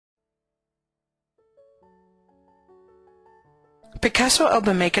Picasso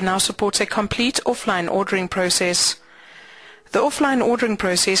Album Maker now supports a complete offline ordering process. The offline ordering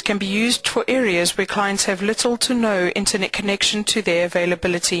process can be used for areas where clients have little to no internet connection to their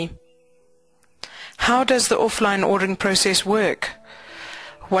availability. How does the offline ordering process work?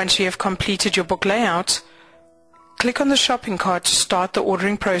 Once you have completed your book layout, click on the shopping cart to start the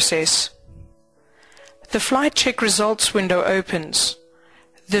ordering process. The flight check results window opens.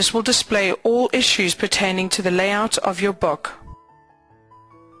 This will display all issues pertaining to the layout of your book.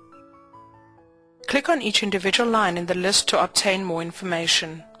 Click on each individual line in the list to obtain more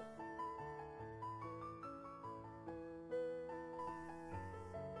information.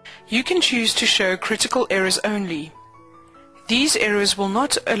 You can choose to show critical errors only. These errors will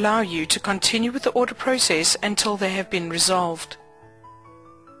not allow you to continue with the order process until they have been resolved.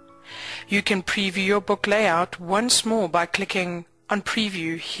 You can preview your book layout once more by clicking on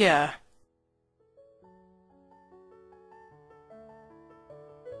Preview here.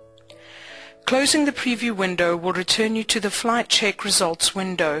 Closing the preview window will return you to the flight check results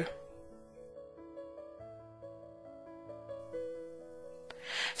window.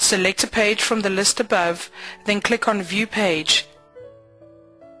 Select a page from the list above, then click on View Page.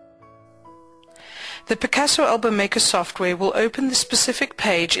 The Picasso Album Maker software will open the specific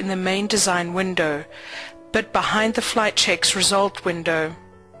page in the main design window, but behind the flight checks result window.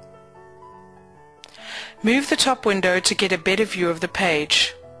 Move the top window to get a better view of the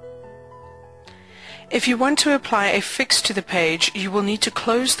page. If you want to apply a fix to the page, you will need to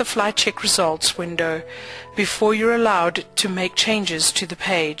close the flight check results window before you're allowed to make changes to the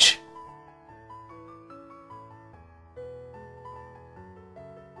page.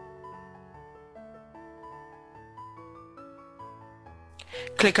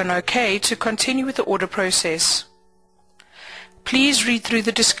 Click on OK to continue with the order process. Please read through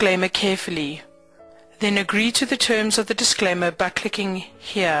the disclaimer carefully. Then agree to the terms of the disclaimer by clicking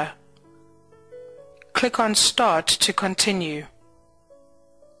here. Click on Start to continue.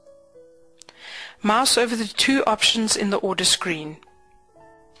 Mouse over the two options in the order screen.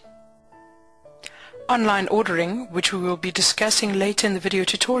 Online ordering, which we will be discussing later in the video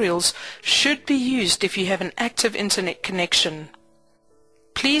tutorials, should be used if you have an active internet connection.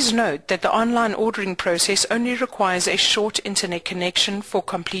 Please note that the online ordering process only requires a short internet connection for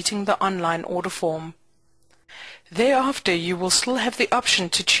completing the online order form. Thereafter, you will still have the option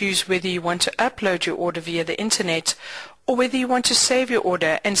to choose whether you want to upload your order via the internet or whether you want to save your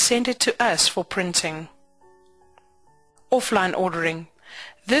order and send it to us for printing. Offline ordering.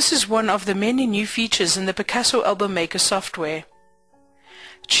 This is one of the many new features in the Picasso Album Maker software.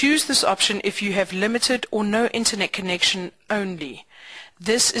 Choose this option if you have limited or no internet connection only.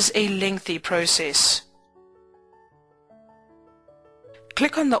 This is a lengthy process.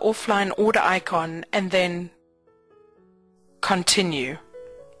 Click on the offline order icon and then Continue.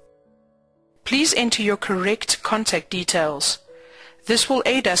 Please enter your correct contact details. This will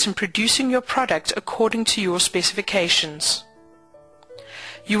aid us in producing your product according to your specifications.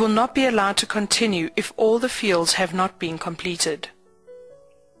 You will not be allowed to continue if all the fields have not been completed.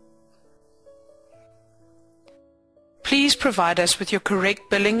 Please provide us with your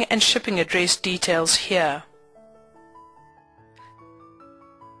correct billing and shipping address details here.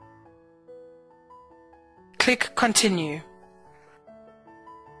 Click Continue.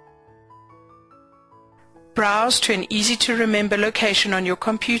 Browse to an easy-to-remember location on your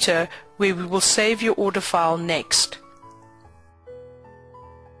computer where we will save your order file next.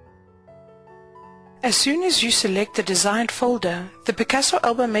 As soon as you select the desired folder, the Picasso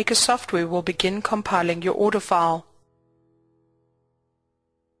Album Maker software will begin compiling your order file.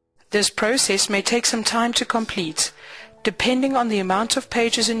 This process may take some time to complete, depending on the amount of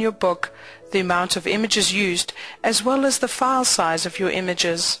pages in your book, the amount of images used, as well as the file size of your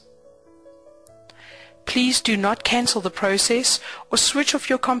images. Please do not cancel the process or switch off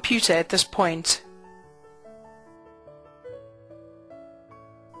your computer at this point.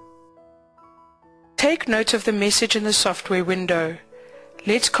 Take note of the message in the software window.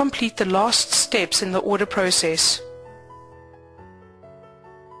 Let's complete the last steps in the order process.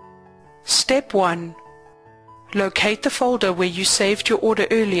 Step 1. Locate the folder where you saved your order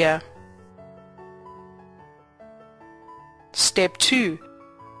earlier. Step 2.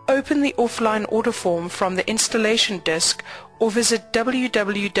 Open the offline order form from the installation disk or visit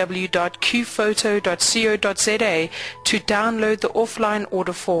www.qphoto.co.za to download the offline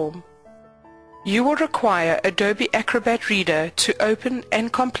order form. You will require Adobe Acrobat Reader to open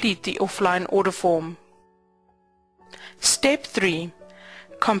and complete the offline order form. Step 3.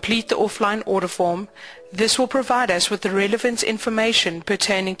 Complete the offline order form, This will provide us with the relevant information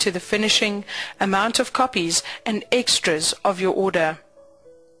pertaining to the finishing, amount of copies and extras of your order.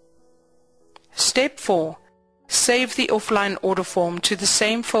 Step 4. Save the offline order form to the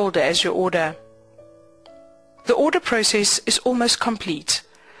same folder as your order. The order process is almost complete.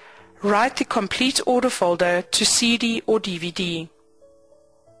 Write the complete order folder to CD or DVD.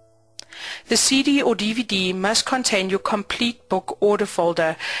 The CD or DVD must contain your complete book order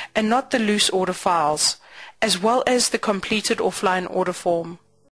folder and not the loose order files, as well as the completed offline order form.